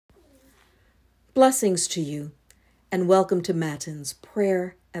Blessings to you, and welcome to Matins,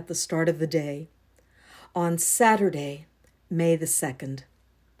 prayer at the start of the day, on Saturday, May the 2nd.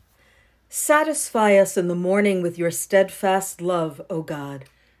 Satisfy us in the morning with your steadfast love, O God,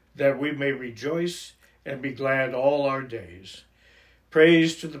 that we may rejoice and be glad all our days.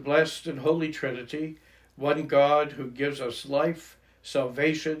 Praise to the blessed and holy Trinity, one God who gives us life,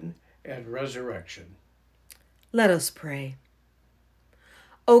 salvation, and resurrection. Let us pray.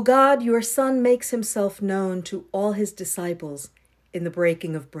 O God, your Son makes himself known to all his disciples in the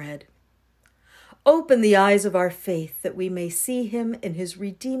breaking of bread. Open the eyes of our faith that we may see him in his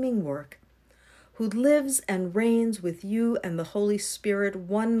redeeming work, who lives and reigns with you and the Holy Spirit,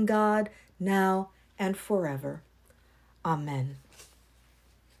 one God, now and forever. Amen.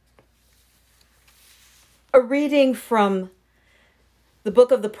 A reading from the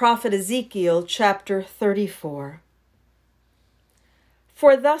book of the prophet Ezekiel, chapter 34.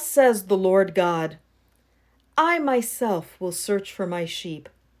 For thus says the Lord God, I myself will search for my sheep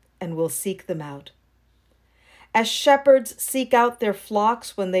and will seek them out. As shepherds seek out their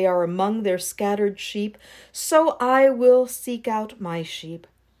flocks when they are among their scattered sheep, so I will seek out my sheep.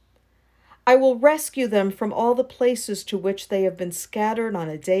 I will rescue them from all the places to which they have been scattered on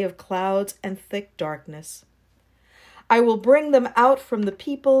a day of clouds and thick darkness. I will bring them out from the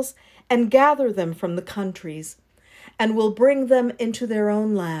peoples and gather them from the countries, and will bring them into their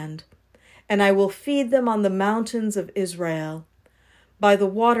own land, and I will feed them on the mountains of Israel, by the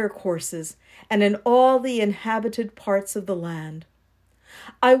watercourses, and in all the inhabited parts of the land.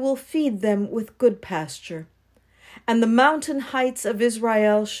 I will feed them with good pasture, and the mountain heights of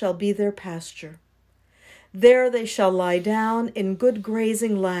Israel shall be their pasture. There they shall lie down in good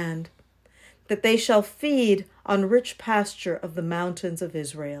grazing land, that they shall feed on rich pasture of the mountains of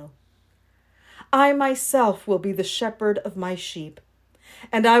Israel. I myself will be the shepherd of my sheep,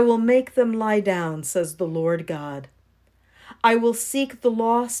 and I will make them lie down, says the Lord God. I will seek the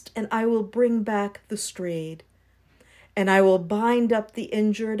lost, and I will bring back the strayed. And I will bind up the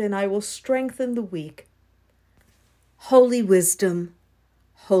injured, and I will strengthen the weak. Holy wisdom,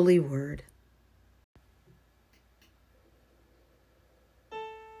 holy word.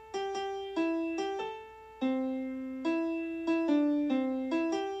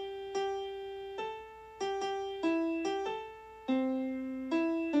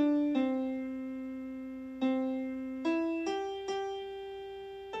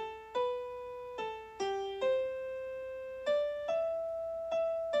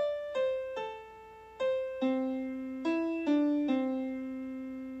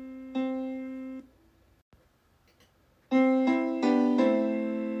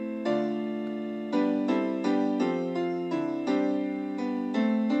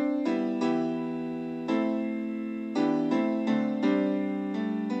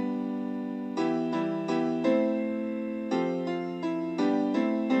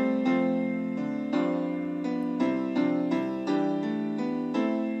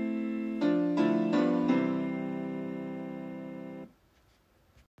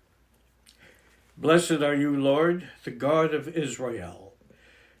 Blessed are you, Lord, the God of Israel.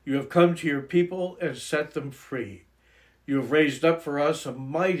 You have come to your people and set them free. You have raised up for us a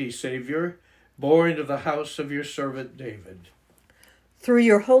mighty Savior, born of the house of your servant David. Through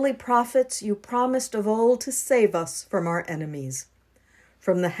your holy prophets, you promised of old to save us from our enemies,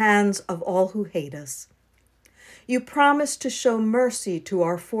 from the hands of all who hate us. You promised to show mercy to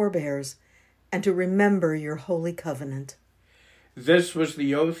our forebears and to remember your holy covenant. This was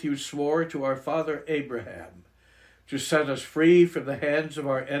the oath you swore to our father Abraham, to set us free from the hands of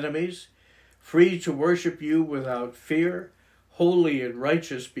our enemies, free to worship you without fear, holy and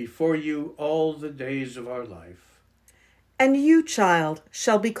righteous before you all the days of our life. And you, child,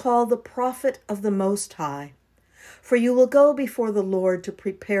 shall be called the prophet of the Most High, for you will go before the Lord to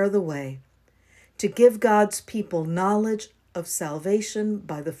prepare the way, to give God's people knowledge of salvation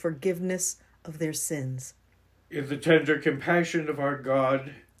by the forgiveness of their sins. In the tender compassion of our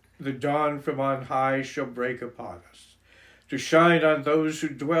God, the dawn from on high shall break upon us, to shine on those who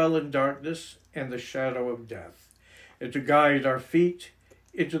dwell in darkness and the shadow of death, and to guide our feet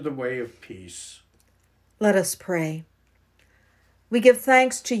into the way of peace. Let us pray. We give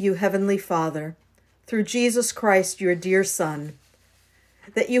thanks to you, Heavenly Father, through Jesus Christ, your dear Son,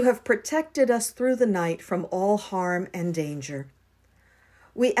 that you have protected us through the night from all harm and danger.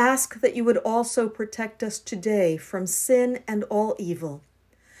 We ask that you would also protect us today from sin and all evil,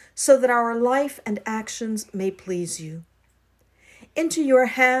 so that our life and actions may please you. Into your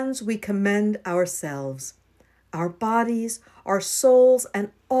hands we commend ourselves, our bodies, our souls,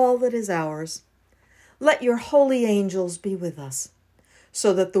 and all that is ours. Let your holy angels be with us,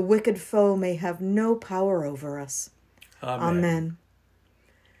 so that the wicked foe may have no power over us. Amen.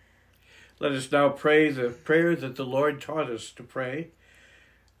 Let us now pray the prayer that the Lord taught us to pray.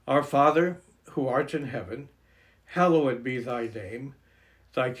 Our Father, who art in heaven, hallowed be thy name.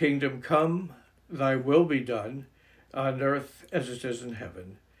 Thy kingdom come, thy will be done, on earth as it is in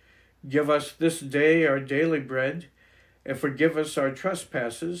heaven. Give us this day our daily bread, and forgive us our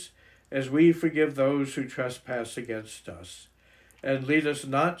trespasses, as we forgive those who trespass against us. And lead us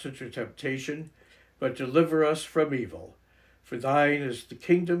not into temptation, but deliver us from evil. For thine is the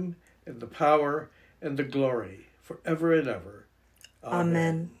kingdom, and the power, and the glory, forever and ever.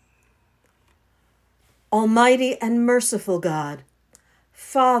 Amen. Almighty and merciful God,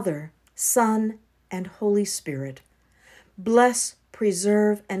 Father, Son, and Holy Spirit, bless,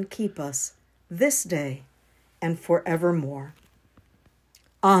 preserve, and keep us this day and forevermore.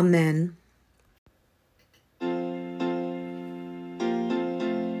 Amen.